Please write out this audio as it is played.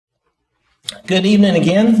Good evening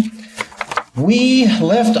again. We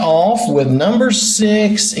left off with number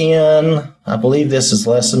 6 in, I believe this is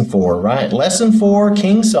lesson 4, right? Lesson 4,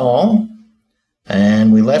 King Saul.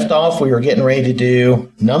 And we left off, we were getting ready to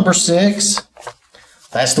do number 6.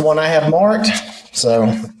 That's the one I have marked.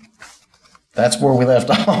 So that's where we left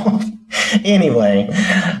off. Anyway,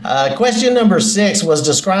 question number 6 was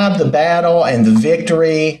describe the battle and the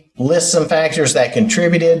victory. List some factors that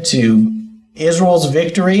contributed to Israel's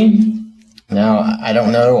victory. Now, I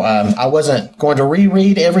don't know. I wasn't going to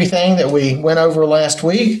reread everything that we went over last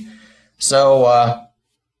week. So,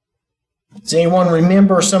 does anyone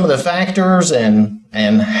remember some of the factors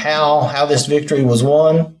and how this victory was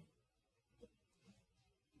won?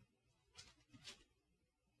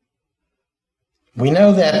 We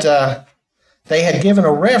know that they had given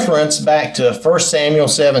a reference back to 1 Samuel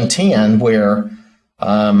 7:10, where,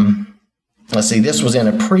 let's see, this was in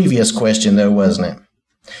a previous question, though, wasn't it?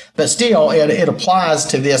 But still, it applies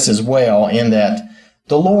to this as well, in that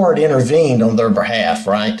the Lord intervened on their behalf,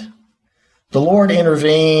 right? The Lord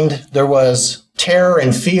intervened. There was terror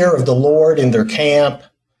and fear of the Lord in their camp.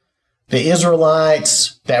 The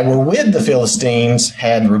Israelites that were with the Philistines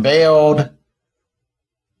had rebelled.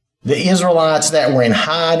 The Israelites that were in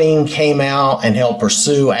hiding came out and helped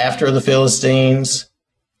pursue after the Philistines.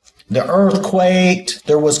 The earth quaked.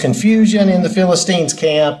 There was confusion in the Philistines'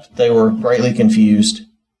 camp. They were greatly confused.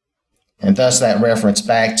 And thus that reference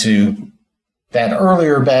back to that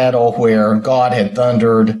earlier battle where God had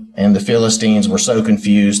thundered and the Philistines were so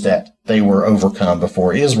confused that they were overcome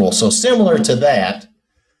before Israel. So similar to that,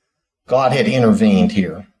 God had intervened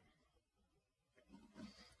here.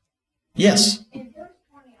 Yes? In verse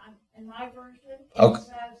 20, in my version, it Okay.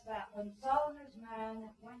 says that when Saul and his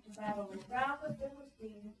men went to battle around the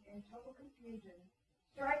Philistines in total confusion,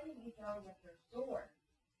 striking each other with their swords.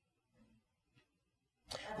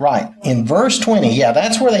 Right. In verse 20, yeah,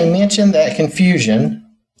 that's where they mentioned that confusion.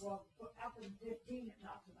 Well, up in 15, it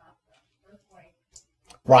talks about the earthquake.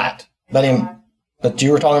 Right. But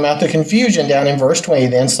you were talking about the confusion down in verse 20.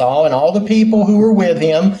 Then Saul and all the people who were with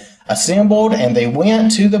him assembled, and they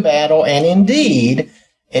went to the battle, and indeed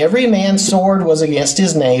every man's sword was against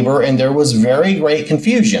his neighbor, and there was very great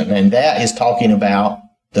confusion. And that is talking about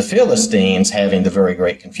the Philistines having the very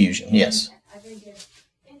great confusion. Yes. I think it's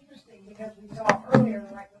interesting because we saw earlier,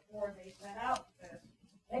 right before they set out this,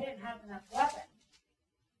 they didn't have enough weapons.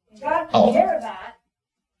 And God took care of that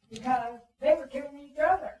because they were killing each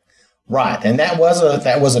other. Right, and that was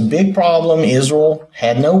a big problem. Israel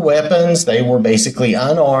had no weapons; they were basically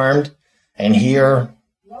unarmed. And here,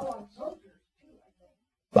 Low on soldiers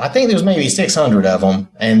too, I think there's maybe 600 of them,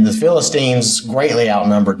 and the Philistines greatly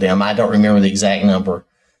outnumbered them. I don't remember the exact number,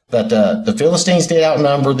 but the Philistines did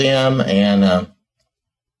outnumber them, and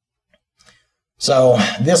so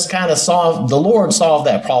this kind of the Lord solved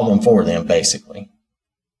that problem for them, basically,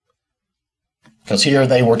 because here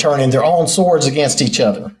they were turning their own swords against each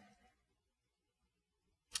other.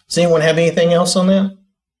 Does anyone have anything else on that?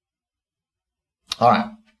 All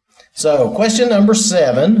right. So question number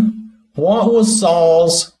 7, what was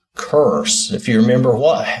Saul's curse? If you remember,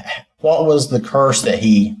 what was the curse that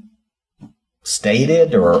he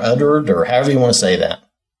stated or uttered, or however you want to say that?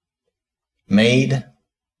 Made?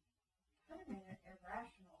 kind of made an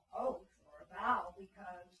irrational oath or a vow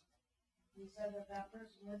because he said that that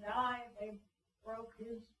person would die if they broke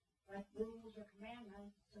his rules or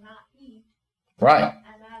commandments to not eat. Right.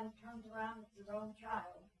 And then turns around with his own child.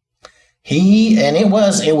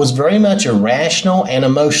 It was very much irrational and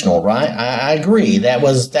emotional, right? I agree. That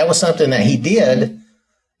was something that he did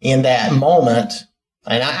in that moment.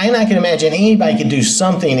 And I can imagine anybody could do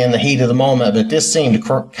something in the heat of the moment, but this seemed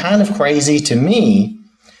kind of crazy to me.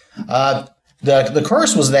 The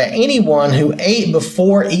curse was that anyone who ate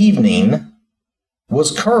before evening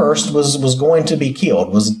was cursed, was going to be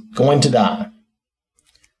killed, was going to die.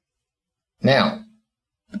 Now,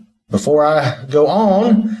 before I go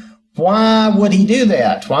on, why would he do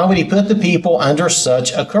that? Why would he put the people under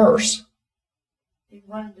such a curse? He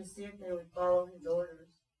wanted to see if they would follow his orders.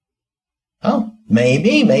 Oh,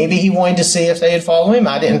 maybe he wanted to see if they'd follow him.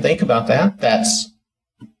 I didn't think about that. That's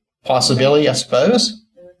a possibility, I suppose.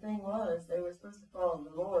 The thing was, they were supposed to follow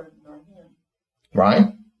the Lord, not him.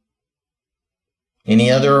 Right. Any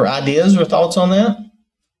other ideas or thoughts on that?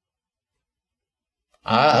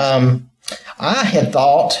 I had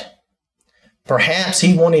thought perhaps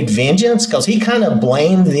he wanted vengeance because he kind of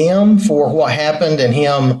blamed them for what happened and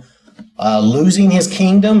him losing his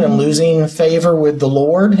kingdom and losing favor with the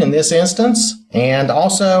Lord in this instance. And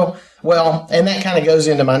also, well, and that kind of goes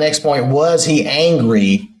into my next point, was he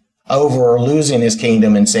angry over losing his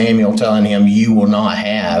kingdom and Samuel telling him, you will not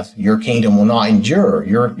have, your kingdom will not endure,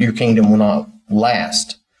 your kingdom will not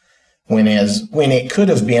last, when it could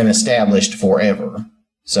have been established forever.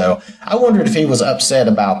 So I wondered if he was upset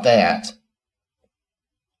about that.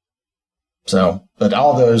 So, but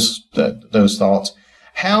all those thoughts.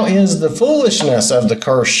 How is the foolishness of the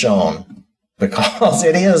curse shown? Because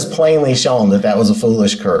it is plainly shown that that was a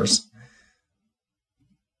foolish curse.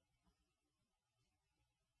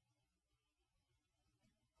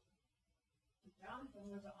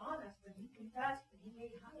 Jonathan was honest, and he confessed that he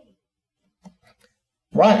made honey.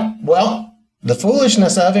 Right. Well, the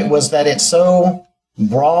foolishness of it was that it's so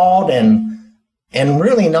broad and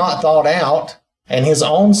really not thought out, and his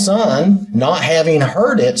own son not having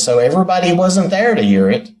heard it, so everybody wasn't there to hear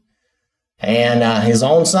it, and his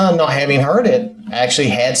own son not having heard it actually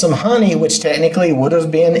had some honey, which technically would have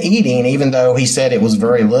been eating, even though he said it was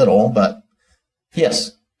very little. But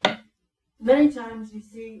yes. Many times you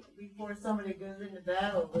see before somebody goes into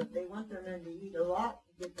battle that they want their men to eat a lot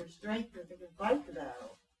to get their strength that they can fight the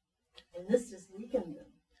battle. And this just weakened them.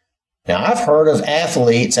 Now, I've heard of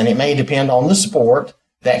athletes, and it may depend on the sport,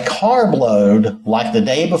 that carb load like the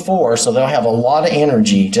day before, so they'll have a lot of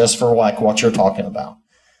energy just for like what you're talking about.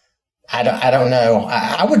 I don't know.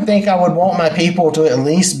 I would think I would want my people to at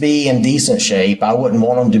least be in decent shape. I wouldn't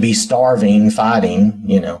want them to be starving, fighting,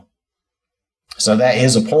 you know. So that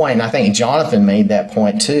is a point. I think Jonathan made that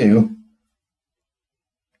point too.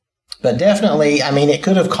 But definitely, I mean, it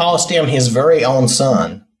could have cost him his very own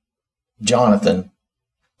son, Jonathan.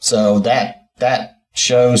 So that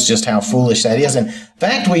shows just how foolish that is. In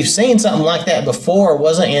fact, we've seen something like that before.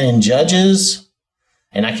 Wasn't it in Judges?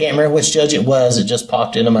 And I can't remember which judge it was. It just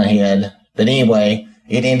popped into my head. But anyway,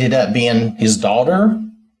 it ended up being his daughter.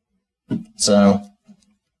 So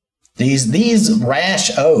these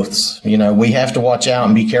rash oaths, you know, we have to watch out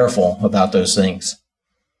and be careful about those things.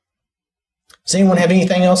 Does anyone have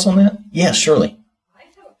anything else on that? Yes, Shirley. I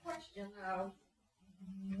have a question.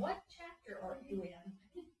 What chapter are you in?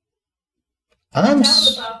 About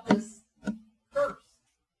this curse.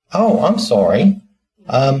 Oh, I'm sorry.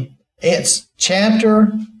 It's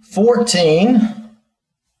chapter 14.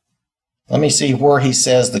 Let me see where he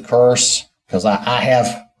says the curse, because I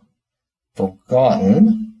have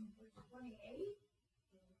forgotten. 28?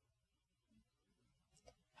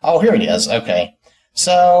 Oh, here it is. Okay.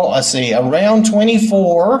 So, let's see. Around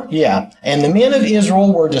 24, yeah. And the men of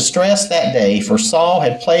Israel were distressed that day, for Saul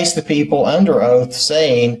had placed the people under oath,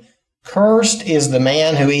 saying, cursed is the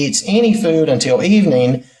man who eats any food until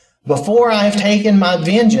evening, before I have taken my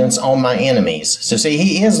vengeance on my enemies. So see,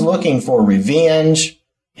 he is looking for revenge.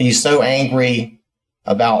 He's so angry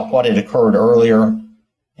about what had occurred earlier,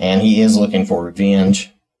 and he is looking for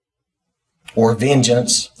revenge or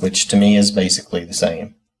vengeance, which to me is basically the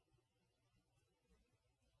same.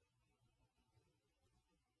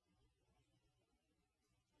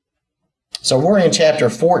 So we're in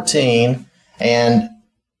chapter 14, and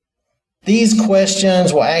these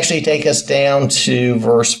questions will actually take us down to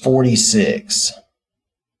verse 46.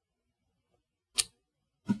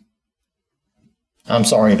 I'm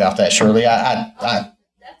sorry about that, Shirley. That's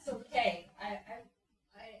okay. I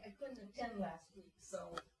couldn't attend last week, so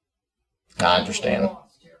I understand.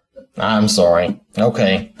 I'm sorry.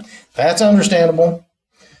 Okay. That's understandable.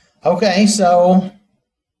 Okay, so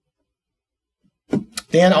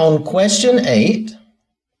then on question 8,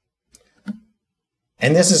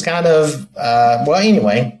 and this is kind of, well,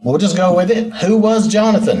 anyway, we'll just go with it. Who was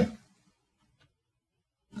Jonathan?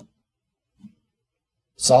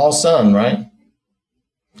 Saul's son, right?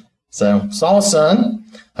 So, Saul's son.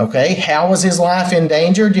 Okay, how was his life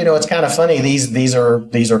endangered? You know, it's kind of funny. These are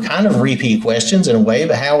kind of repeat questions in a way,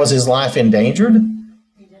 but how was his life endangered?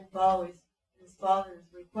 He didn't follow his father's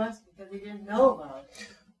request because he didn't know about it.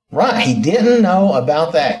 Right, he didn't know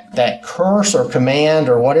about that curse or command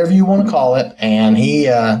or whatever you want to call it, and he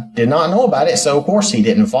did not know about it, so of course he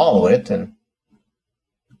didn't follow it, and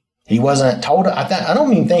he wasn't told. I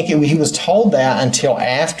don't even think he was told that until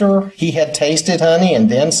after he had tasted honey,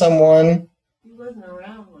 and then someone. He wasn't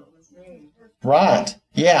around when it was made. Right,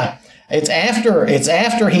 yeah, it's after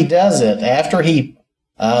he does it, after he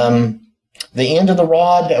the end of the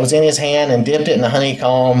rod that was in his hand and dipped it in the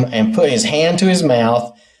honeycomb and put his hand to his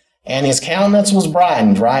mouth. And his countenance was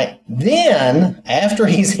brightened, right? Then, after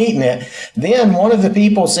he's eaten it, then one of the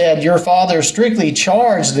people said, your father strictly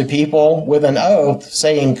charged the people with an oath,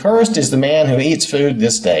 saying, cursed is the man who eats food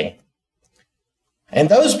this day. And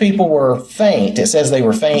those people were faint. It says they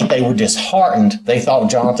were faint. They were disheartened. They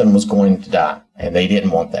thought Jonathan was going to die, and they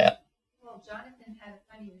didn't want that. Well, Jonathan had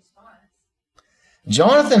a funny response.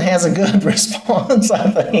 Jonathan has a good response, I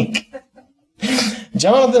think.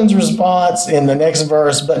 Jonathan's response in the next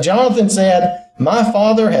verse, but Jonathan said, "My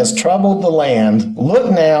father has troubled the land. Look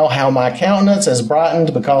now how my countenance has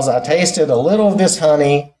brightened because I tasted a little of this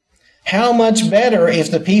honey. How much better if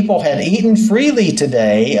the people had eaten freely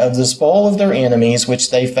today of the spoil of their enemies which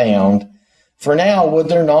they found. For now would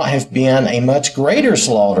there not have been a much greater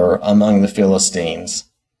slaughter among the Philistines?"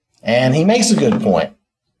 And he makes a good point.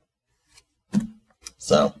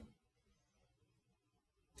 So,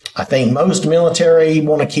 I think most military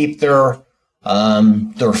want to keep their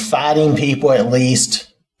fighting people at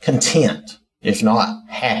least content, if not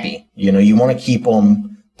happy. You want to keep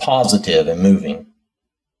them positive and moving.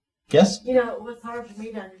 Yes? What's hard for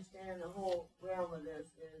me to understand in the whole realm of this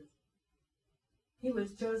is he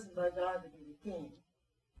was chosen by God to be the king.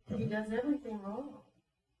 He does everything wrong.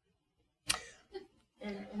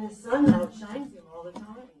 And his son outshines him all the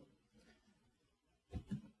time.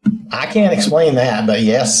 I can't explain that, but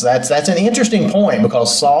yes, that's an interesting point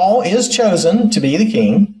because Saul is chosen to be the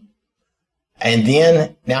king. And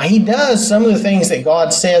then, now he does some of the things that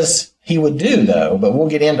God says he would do, though, but we'll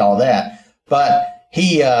get into all that. But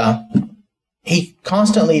he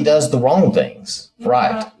constantly does the wrong things,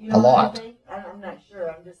 right? A lot. I'm not sure.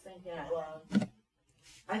 I'm just thinking out loud.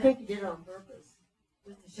 I think he did it on purpose,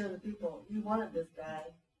 just to show the people, you wanted this guy.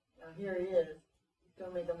 Now here he is. He's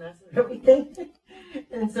going to make a mess of everything.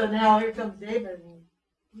 And so now here comes David, and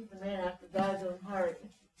he's a man after God's own heart.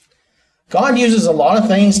 God uses a lot of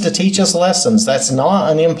things to teach us lessons. That's not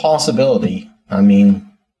an impossibility.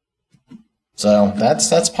 So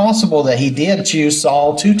that's possible that he did choose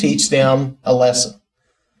Saul to teach them a lesson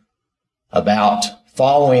about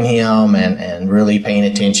following him and really paying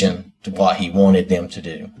attention to what he wanted them to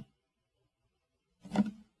do.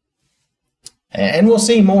 And we'll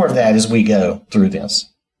see more of that as we go through this.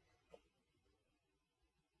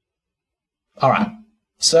 All right.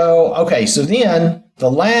 So then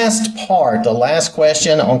the last part, the last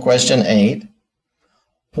question on question 8,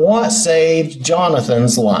 what saved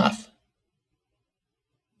Jonathan's life?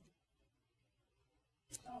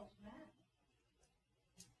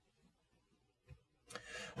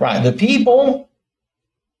 Right, the people,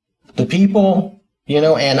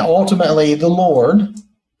 and ultimately the Lord,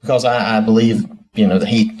 because I believe, that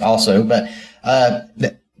he also, but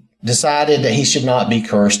decided that he should not be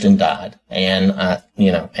cursed and died. And,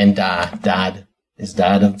 and died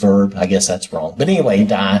a verb? I guess that's wrong. But anyway,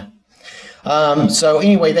 die. So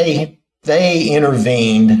anyway, they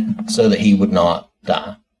intervened so that he would not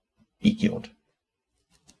die. Be killed.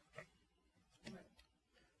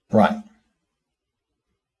 Right.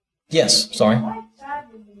 Yes, sorry. Quite sad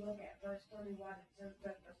when you look at verse 31, it says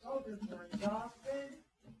that the soldiers were exhausted,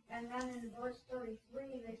 and then in verse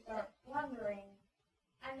 33 they start plundering,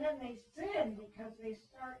 and then they sin because they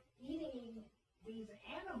start eating these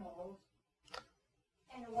animals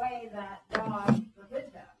in a way that God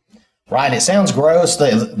forbid them. Right, it sounds gross.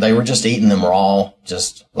 They were just eating them raw,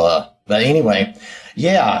 but anyway,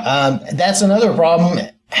 that's another problem.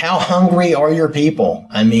 How hungry are your people?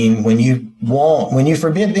 When you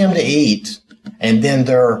forbid them to eat, and then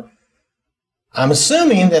I'm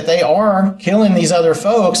assuming that they are killing these other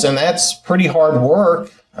folks, and that's pretty hard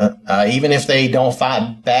work. Even if they don't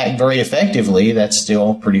fight back very effectively, that's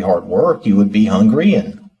still pretty hard work. You would be hungry,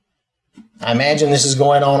 and I imagine this is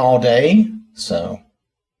going on all day, so.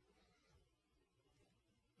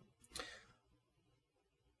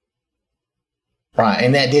 Right,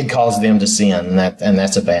 and that did cause them to sin, and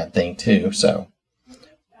that's a bad thing too. So,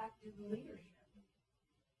 Back to the leadership.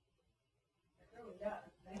 It really does.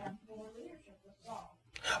 They have poor leadership with Saul.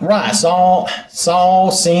 right,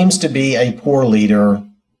 Saul seems to be a poor leader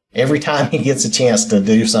every time he gets a chance to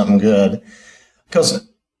do something good. Because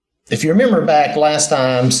if you remember back last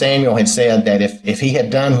time, Samuel had said that if he had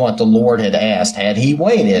done what the Lord had asked, had he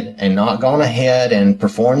waited and not gone ahead and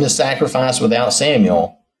performed the sacrifice without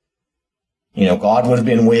Samuel, God would have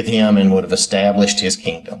been with him and would have established his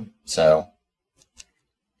kingdom. So,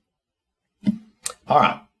 all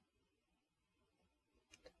right.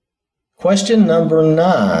 Question number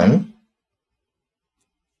 9.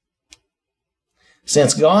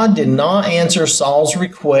 Since God did not answer Saul's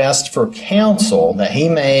request for counsel that he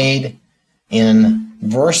made in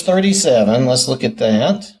verse 37, let's look at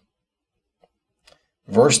that.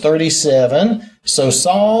 Verse 37, so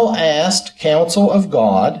Saul asked counsel of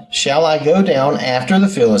God, shall I go down after the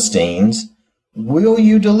Philistines? Will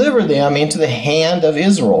you deliver them into the hand of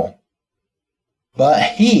Israel? But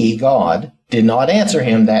he, God, did not answer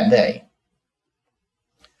him that day.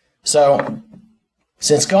 So,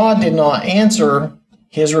 since God did not answer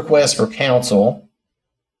his request for counsel,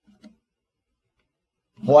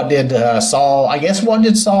 what did Saul, I guess, what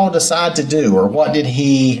did Saul decide to do, or what did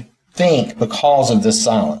he think because of this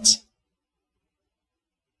silence?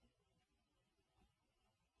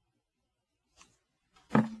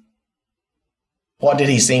 What did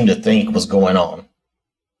he seem to think was going on?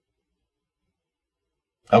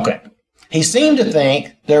 Okay. He seemed to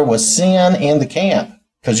think there was sin in the camp,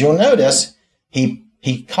 because you'll notice he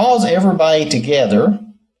calls everybody together.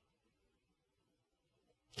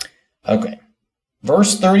 Okay.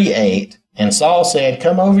 Verse 38, and Saul said,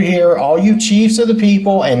 "Come over here, all you chiefs of the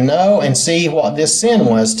people, and know and see what this sin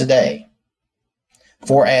was today.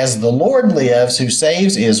 For as the Lord lives, who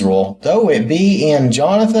saves Israel, though it be in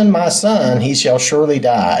Jonathan my son, he shall surely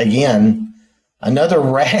die." Again, another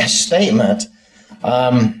rash statement.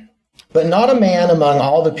 But not a man among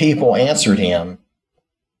all the people answered him.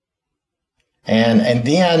 And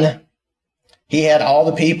then he had all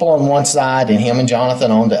the people on one side and him and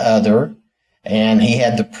Jonathan on the other. And he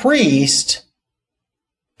had the priest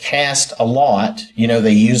cast a lot. You know,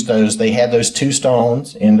 they had those 2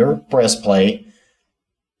 stones in their breastplate.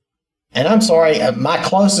 And I'm sorry, my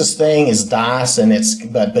closest thing is dice, and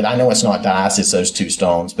but I know it's not dice, it's those 2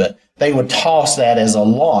 stones. But they would toss that as a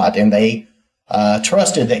lot, and they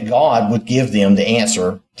trusted that God would give them the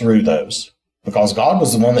answer through those, because God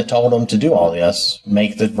was the one that told them to do all this,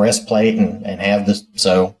 make the breastplate and have this.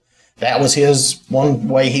 So that was his one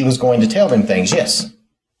way he was going to tell them things. Yes.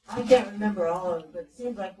 I can't remember all of them, but it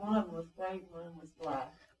seems like one of them was white, one of them was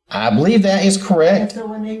black. I believe that is correct. And so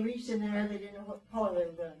when they reached in there, they didn't know what color they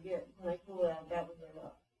were going to get. When they pulled it out, that was their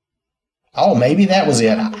luck. Oh, maybe that was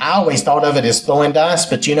it. I always thought of it as throwing dice,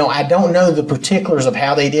 but I don't know the particulars of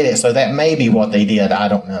how they did it, so that may be what they did. I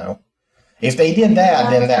don't know. If they did that,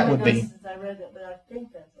 then that would be. I read it, but I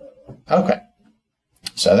think that's what it was. Okay.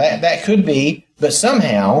 So that could be, but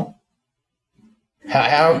somehow,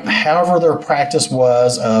 however their practice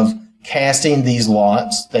was of casting these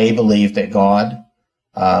lots, they believed that God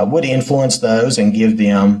would influence those and give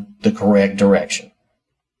them the correct direction.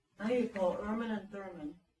 I need to call Urim and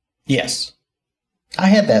Thummim. Yes. I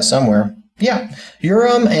had that somewhere. Yeah.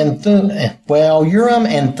 Urim and Thummim. I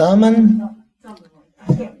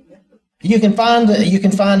can't remember. You can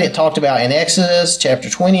find it talked about in Exodus chapter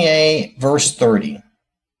 28, verse 30.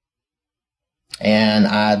 And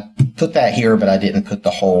I put that here, but I didn't put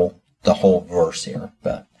the whole verse here.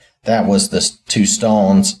 But that was the 2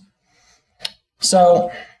 stones.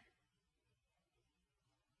 So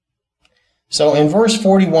in verse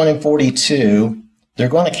 41 and 42, they're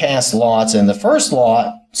going to cast lots, and the first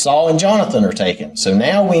lot, Saul and Jonathan are taken. So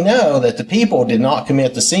now we know that the people did not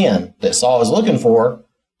commit the sin that Saul was looking for.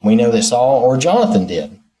 We know that Saul or Jonathan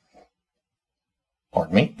did.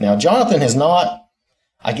 Pardon me. Now, Jonathan has not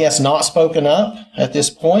spoken up at this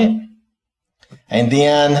point. And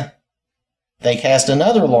then they cast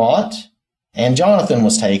another lot, and Jonathan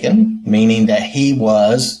was taken, meaning that he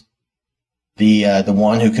was the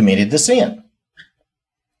one who committed the sin.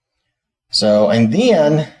 So, and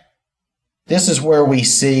then this is where we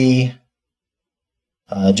see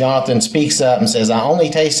Jonathan speaks up and says, "I only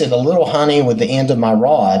tasted a little honey with the end of my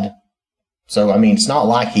rod." So, it's not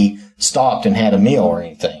like he stopped and had a meal or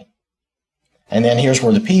anything. And then here's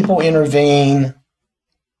where the people intervene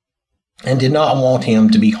and did not want him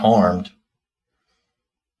to be harmed.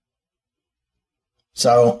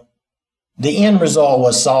 So the end result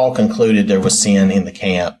was Saul concluded there was sin in the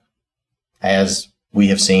camp, as we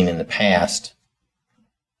have seen in the past.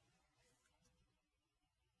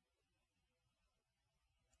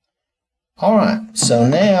 All right, so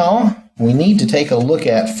now we need to take a look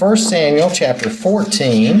at 1 Samuel chapter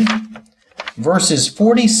 14, verses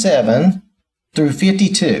 47 through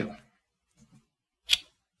 52.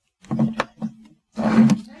 Can I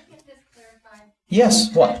get this clarified?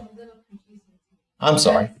 Yes, what? I'm a little confused. I'm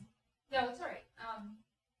sorry. No, it's all right.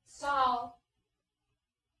 Saul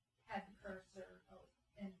had the curse,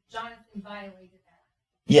 and Jonathan violated that.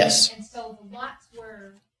 Yes, And so the lots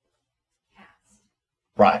were cast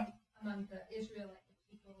right. among the Israelite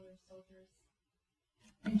people or soldiers,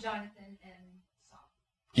 and Jonathan and Saul.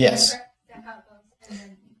 Yes. Is that how it goes? And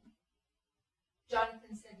then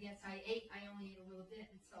Jonathan said, "Yes, I only ate a little bit,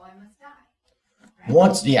 and so I must die."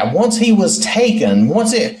 Right? Once he was taken,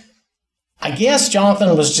 I guess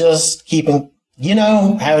Jonathan was just keeping,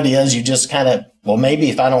 how it is, you just kind of, maybe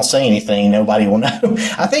if I don't say anything, nobody will know.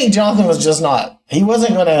 I think Jonathan was just he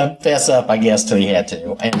wasn't going to fess up, I guess, till he had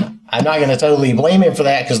to. And I'm not going to totally blame him for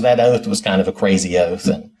that, because that oath was kind of a crazy oath.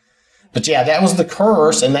 But yeah, that was the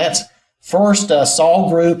curse, and that's first Saul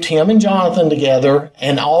grouped him and Jonathan together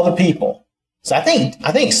and all the people. So I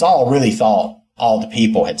think Saul really thought all the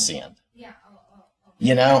people had sinned. Yeah.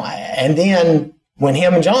 And then when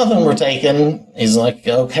him and Jonathan were taken, he's like,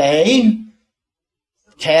 okay,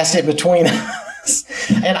 cast it between us.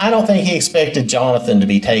 And I don't think he expected Jonathan to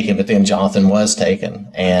be taken, but then Jonathan was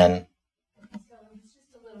taken. And So it's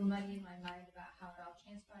just a little muddy in my mind about how it all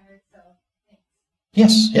transpired, so thanks.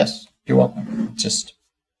 yes, you're welcome. Just,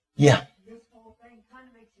 yeah. This whole thing kind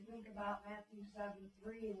of makes you think about Matthew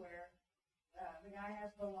 7:3, where the guy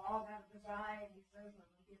has the log out of his eye, and he says, "I'm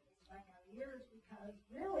going to get this back out of yours," because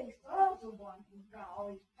really Saul's the one who's got all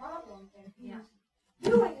these problems, and he's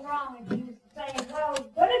doing wrong, and he's saying, "Well,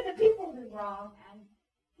 what did the people do wrong, and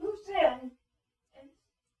who sinned?" And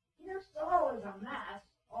here Saul is a mess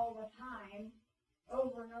all the time,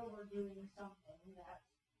 over and over doing something that's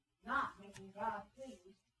not making God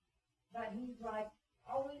pleased, but he's like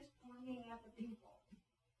always pointing at the people.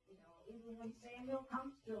 You know, even when Samuel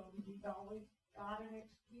comes to him, he's always got an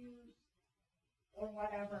excuse or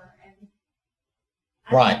whatever. And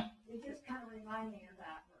Right. It just kind of reminds me of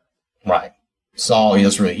that verse. Right. Saul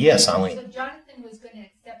is really, yes, So Eileen. Jonathan was going to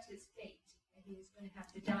accept his fate, and he was going to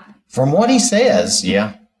have to die. From what he says,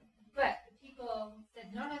 yeah. But the people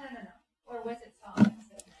said, no. Or was it Saul that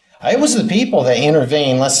said no? It was the people that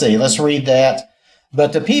intervened. Let's see, let's read that.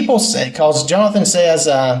 But the people said, because Jonathan says,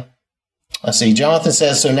 Jonathan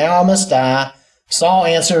says, "So now I must die." Saul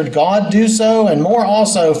answered, "God do so, and more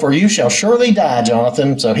also, for you shall surely die,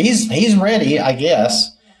 Jonathan." So he's ready, I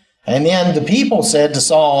guess. And then the people said to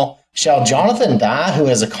Saul, "Shall Jonathan die, who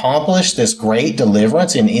has accomplished this great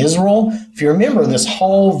deliverance in Israel?" If you remember, this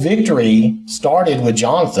whole victory started with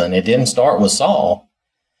Jonathan. It didn't start with Saul.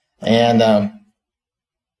 And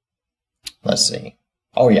let's see.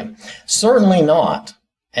 Oh, yeah. "Certainly not.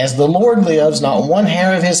 As the Lord lives, not one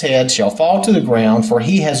hair of his head shall fall to the ground, for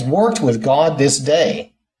he has worked with God this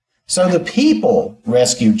day." So the people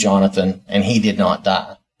rescued Jonathan, and he did not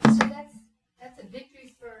die. So that's a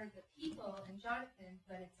victory for the people and Jonathan,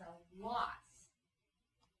 but it's a loss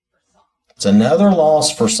for Saul. It's another loss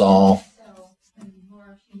for Saul. So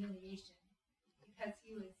more humiliation because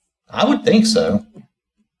he was. I would think so.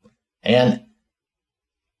 And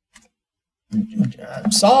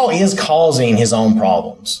Saul is causing his own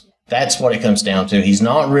problems. That's what it comes down to. He's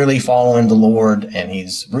not really following the Lord, and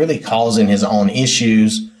he's really causing his own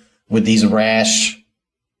issues with these rash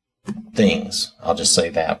things. I'll just say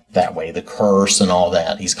that way, the curse and all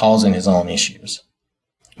that. He's causing his own issues.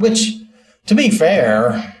 Which, to be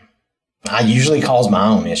fair, I usually cause my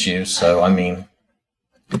own issues. So, I mean,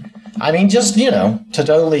 just, to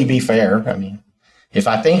totally be fair, if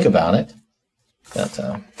I think about it, but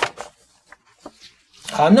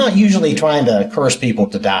I'm not usually trying to curse people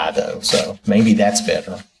to die, though, so maybe that's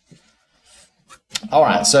better. All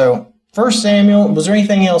right, so 1 Samuel, was there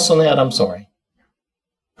anything else on that? I'm sorry.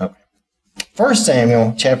 Okay. 1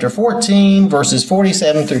 Samuel chapter 14, verses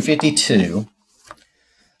 47 through 52.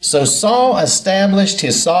 "So Saul established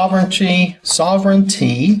his sovereignty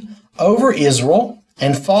over Israel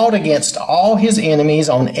and fought against all his enemies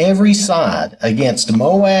on every side, against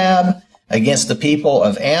Moab, against the people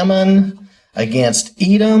of Ammon, against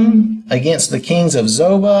Edom, against the kings of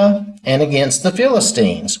Zobah, and against the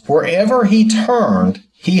Philistines. Wherever he turned,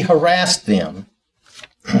 he harassed them.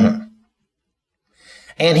 And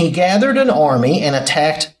he gathered an army and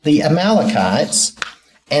attacked the Amalekites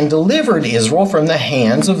and delivered Israel from the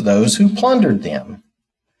hands of those who plundered them.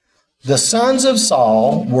 The sons of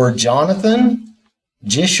Saul were Jonathan,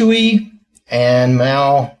 Jishui, and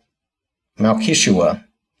Malchishua.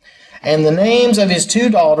 And the names of his two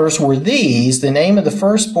daughters were these: the name of the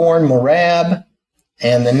firstborn Merab,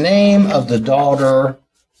 and the name of the daughter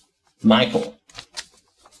Michal."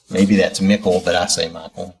 Maybe that's Michal, but I say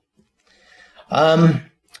Michal.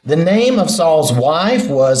 The name of Saul's wife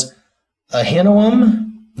was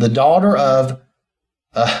Ahinoam, the daughter of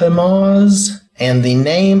Ahimaaz, and the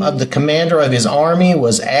name of the commander of his army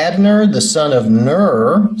was Abner, the son of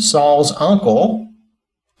Ner, Saul's uncle.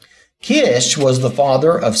 Kish was the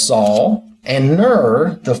father of Saul, and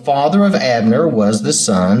Ner, the father of Abner, was the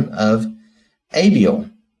son of Abiel.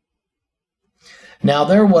 Now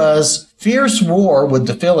there was fierce war with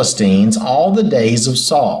the Philistines all the days of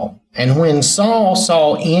Saul. And when Saul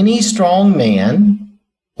saw any strong man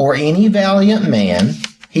or any valiant man,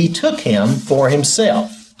 he took him for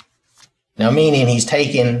himself. Now, meaning he's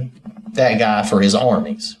taking that guy for his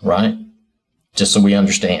armies, right? Just so we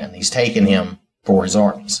understand. He's taking him for his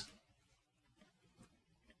armies.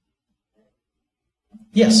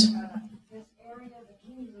 Yes? This area, the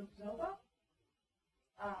kings of Zobah,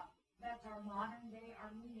 that's our modern-day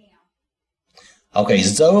Armenia. Okay,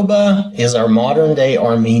 Zobah is our modern-day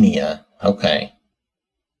Armenia. Okay.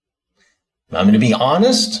 I'm going to be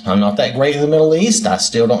honest. I'm not that great in the Middle East. I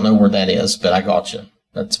still don't know where that is, but I got you.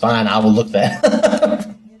 That's fine. I will look that. It's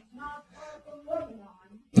not far from Lebanon.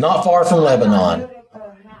 Not far from Lebanon. Good at the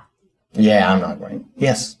map. Yeah, I'm not great.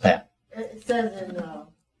 Yes, Pat. It says in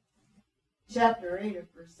chapter 8 of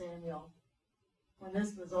 1 Samuel, when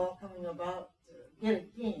this was all coming about to get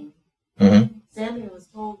a king, Mm-hmm. Samuel was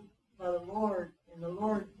told by the Lord, and the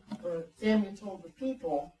Lord, or Samuel told the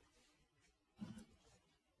people,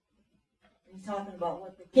 he's talking about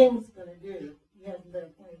what the king's going to do. He hasn't been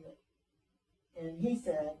appointed. And he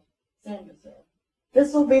said, Samuel said,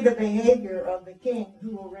 this will be the behavior of the king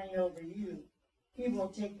who will reign over you. He will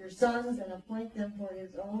take your sons and appoint them for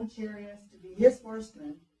his own chariots to be his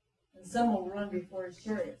horsemen, and some will run before his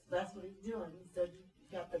chariots. That's what he's doing. He said,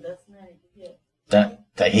 you got the best man he could get.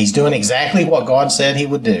 That he's doing exactly what God said he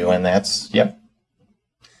would do, and that's, yep.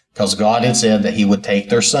 Because God had said that he would take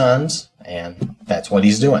their sons, and that's what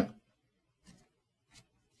he's doing.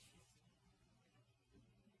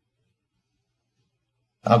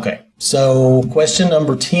 Okay, so question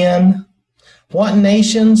number 10. What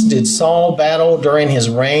nations did Saul battle during his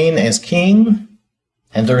reign as king?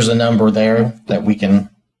 And there's a number there that we can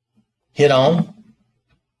hit on.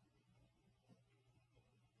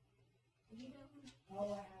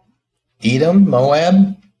 Edom,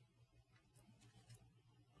 Moab,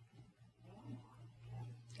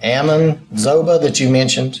 Ammon, Zobah that you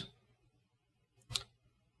mentioned,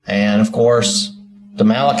 and of course the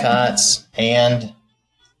Amalekites and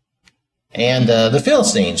the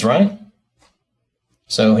Philistines, right?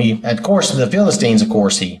 So he, of course, the Philistines, of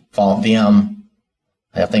course, he fought them.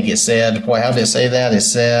 I think it said, boy, how did it say that? It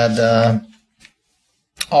said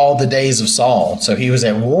all the days of Saul. So he was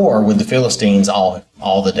at war with the Philistines all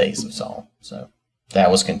the days of Saul. So that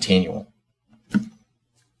was continual.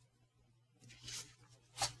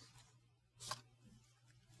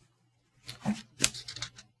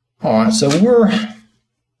 All right, so we're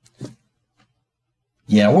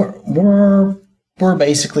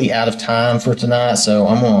basically out of time for tonight, so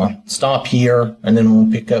I'm gonna stop here and then we'll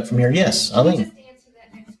pick up from here. Yes, Can you Eileen. just answer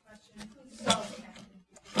that next question? Who's Saul's captain?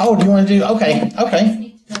 Oh, do you want to do? Okay, I okay. just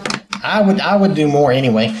need to know that. I would do more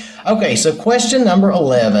anyway. Okay, so question number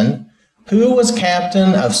 11. Who was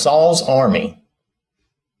captain of Saul's army?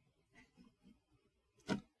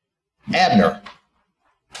 Abner.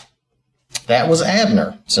 That was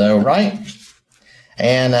Abner. So, right?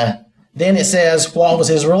 And then it says, what was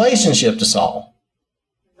his relationship to Saul?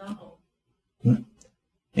 No.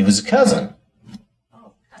 He was a cousin.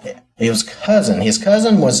 Oh, He was cousin. His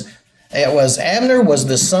cousin was Abner was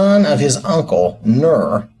the son of his uncle,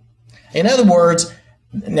 Ner. In other words,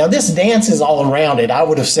 now this dances all around it. I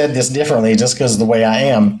would have said this differently just because of the way I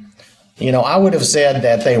am. You know, I would have said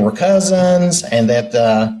that they were cousins and that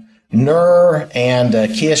Ner and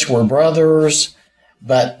Kish were brothers,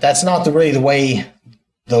 but that's not really the way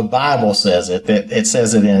the Bible says it. It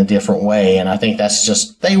says it in a different way, and I think that's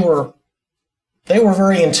just they were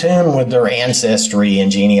very in tune with their ancestry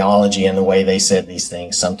and genealogy, and the way they said these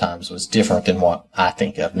things sometimes was different than what I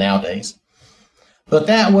think of nowadays. But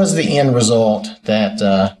that was the end result,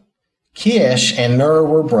 that Kish and Ner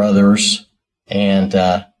were brothers, and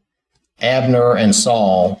Abner and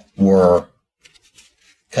Saul were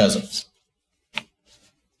cousins.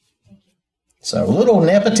 So a little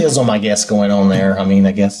nepotism, I guess, going on there. I mean,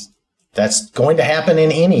 I guess that's going to happen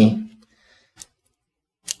in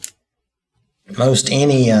most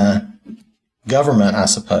any government, I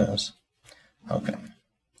suppose. Okay.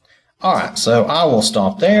 All right, so I will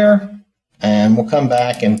stop there, and we'll come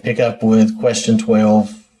back and pick up with question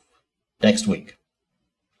 12 next week.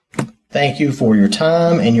 Thank you for your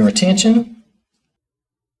time and your attention.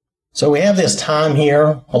 So we have this time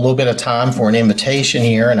here, a little bit of time for an invitation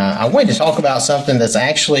here, and I wanted to talk about something that's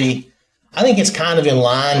actually, I think it's kind of in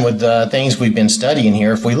line with the things we've been studying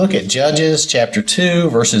here. If we look at Judges chapter 2,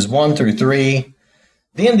 verses 1 through 3,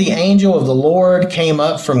 then the angel of the Lord came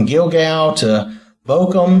up from Gilgal to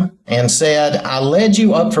Bochum and said, I led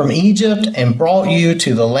you up from Egypt and brought you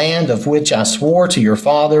to the land of which I swore to your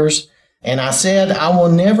fathers, and I said, I will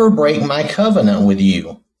never break my covenant with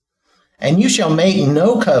you. And you shall make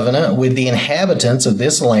no covenant with the inhabitants of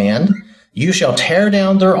this land. You shall tear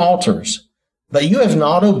down their altars. But you have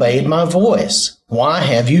not obeyed my voice. Why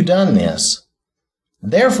have you done this?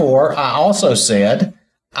 Therefore I also said,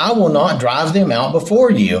 I will not drive them out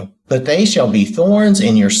before you, but they shall be thorns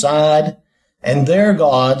in your side, and their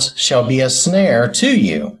gods shall be a snare to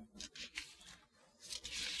you.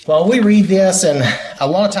 Well, we read this, and a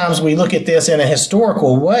lot of times we look at this in a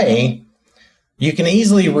historical way. You can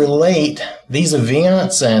easily relate these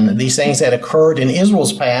events and these things that occurred in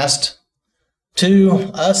Israel's past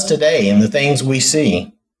to us today and the things we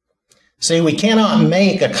see. See, we cannot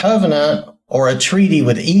make a covenant or a treaty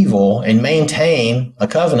with evil and maintain a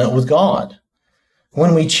covenant with God.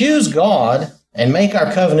 When we choose God and make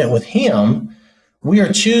our covenant with Him, we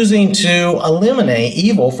are choosing to eliminate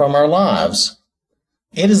evil from our lives.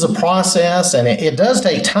 It is a process and it does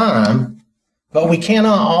take time, but we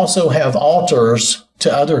cannot also have altars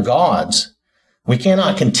to other gods. We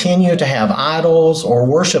cannot continue to have idols or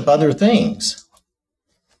worship other things.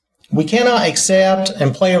 We cannot accept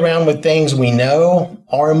and play around with things we know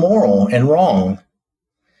are immoral and wrong.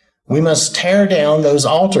 We must tear down those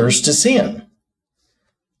altars to sin.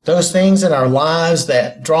 Those things in our lives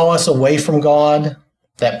that draw us away from God,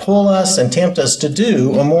 that pull us and tempt us to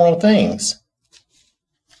do immoral things.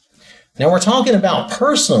 Now we're talking about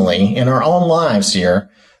personally in our own lives here.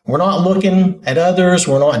 We're not looking at others,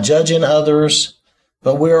 we're not judging others,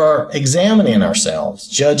 but we are examining ourselves,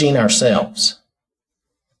 judging ourselves.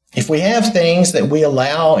 If we have things that we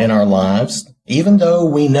allow in our lives, even though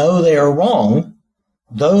we know they are wrong,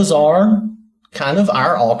 those are kind of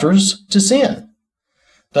our altars to sin.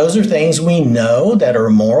 Those are things we know that are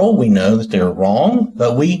immoral, we know that they're wrong,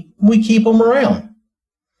 but we keep them around.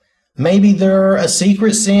 Maybe they're a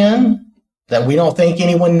secret sin that we don't think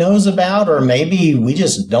anyone knows about, or maybe we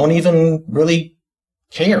just don't even really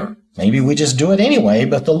care. Maybe we just do it anyway,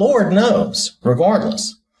 but the Lord knows,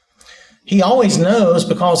 regardless. He always knows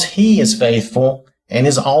because He is faithful and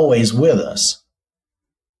is always with us.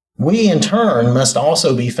 We, in turn, must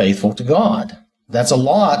also be faithful to God. That's a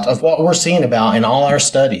lot of what we're seeing about in all our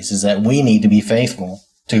studies, is that we need to be faithful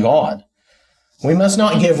to God. We must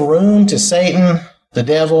not give room to Satan, the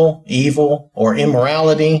devil, evil, or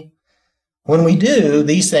immorality. When we do,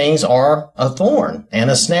 these things are a thorn and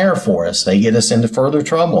a snare for us. They get us into further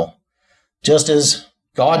trouble, just as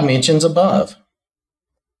God mentions above.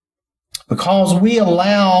 Because we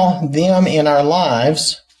allow them in our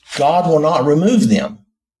lives, God will not remove them.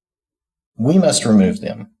 We must remove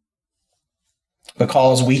them.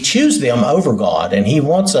 Because we choose them over God, and He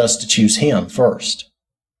wants us to choose Him first.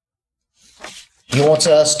 He wants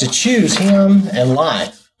us to choose Him and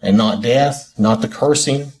life, and not death, not the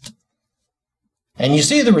cursing. And you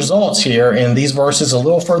see the results here in these verses a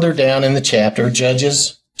little further down in the chapter,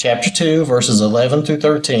 Judges chapter 2, verses 11 through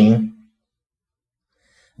 13.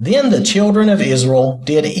 Then the children of Israel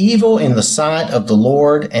did evil in the sight of the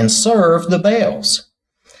Lord and served the Baals.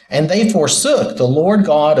 And they forsook the Lord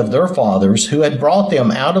God of their fathers, who had brought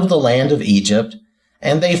them out of the land of Egypt,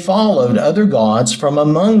 and they followed other gods from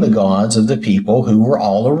among the gods of the people who were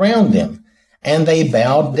all around them. And they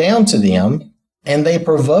bowed down to them, and they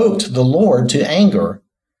provoked the Lord to anger.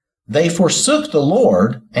 They forsook the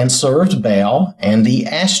Lord and served Baal and the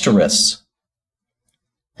Ashtoreths.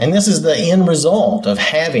 And this is the end result of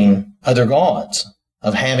having other gods,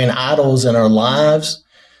 of having idols in our lives.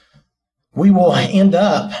 We will end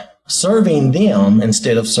up serving them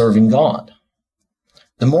instead of serving God.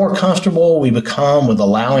 The more comfortable we become with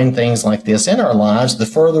allowing things like this in our lives, the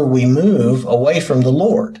further we move away from the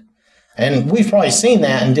Lord. And we've probably seen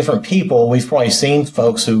that in different people. We've probably seen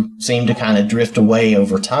folks who seem to kind of drift away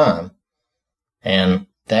over time. And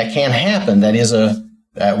that can happen. That is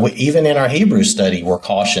even in our Hebrew study, we're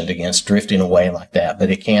cautioned against drifting away like that, but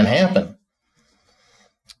it can happen.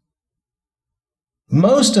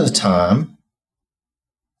 Most of the time,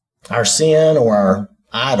 our sin or our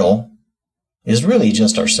idol is really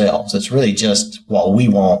just ourselves. It's really just what we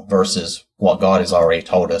want versus what God has already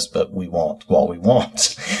told us, but we want what we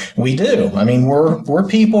want. We do. I mean, we're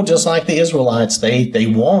people just like the Israelites.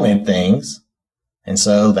 They wanted things, and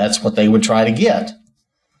so that's what they would try to get.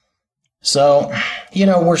 So,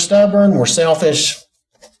 we're stubborn, we're selfish.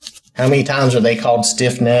 How many times are they called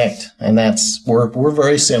stiff-necked? And we're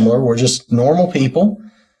very similar. We're just normal people.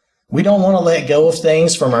 We don't want to let go of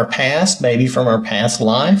things from our past, maybe from our past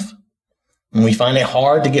life. And we find it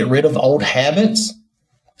hard to get rid of old habits.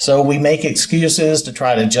 So we make excuses to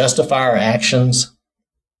try to justify our actions.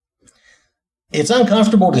 It's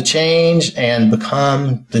uncomfortable to change and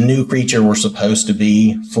become the new creature we're supposed to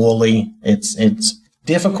be fully. It's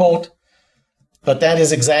difficult. But that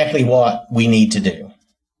is exactly what we need to do.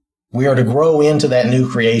 We are to grow into that new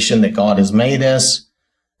creation that God has made us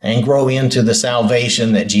and grow into the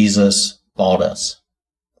salvation that Jesus bought us.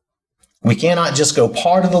 We cannot just go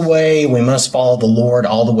part of the way. We must follow the Lord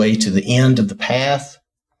all the way to the end of the path,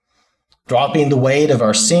 dropping the weight of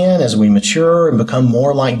our sin as we mature and become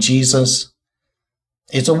more like Jesus.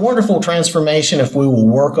 It's a wonderful transformation if we will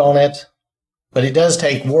work on it, but it does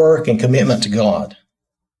take work and commitment to God.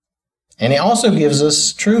 And it also gives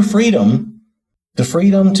us true freedom, the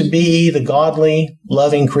freedom to be the godly,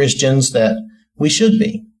 loving Christians that we should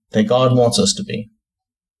be, that God wants us to be.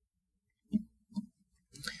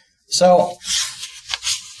 So,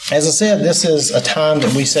 as I said, this is a time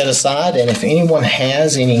that we set aside, and if anyone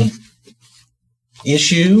has any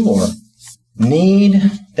issue or need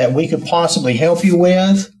that we could possibly help you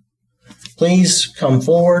with, please come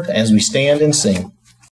forward as we stand and sing.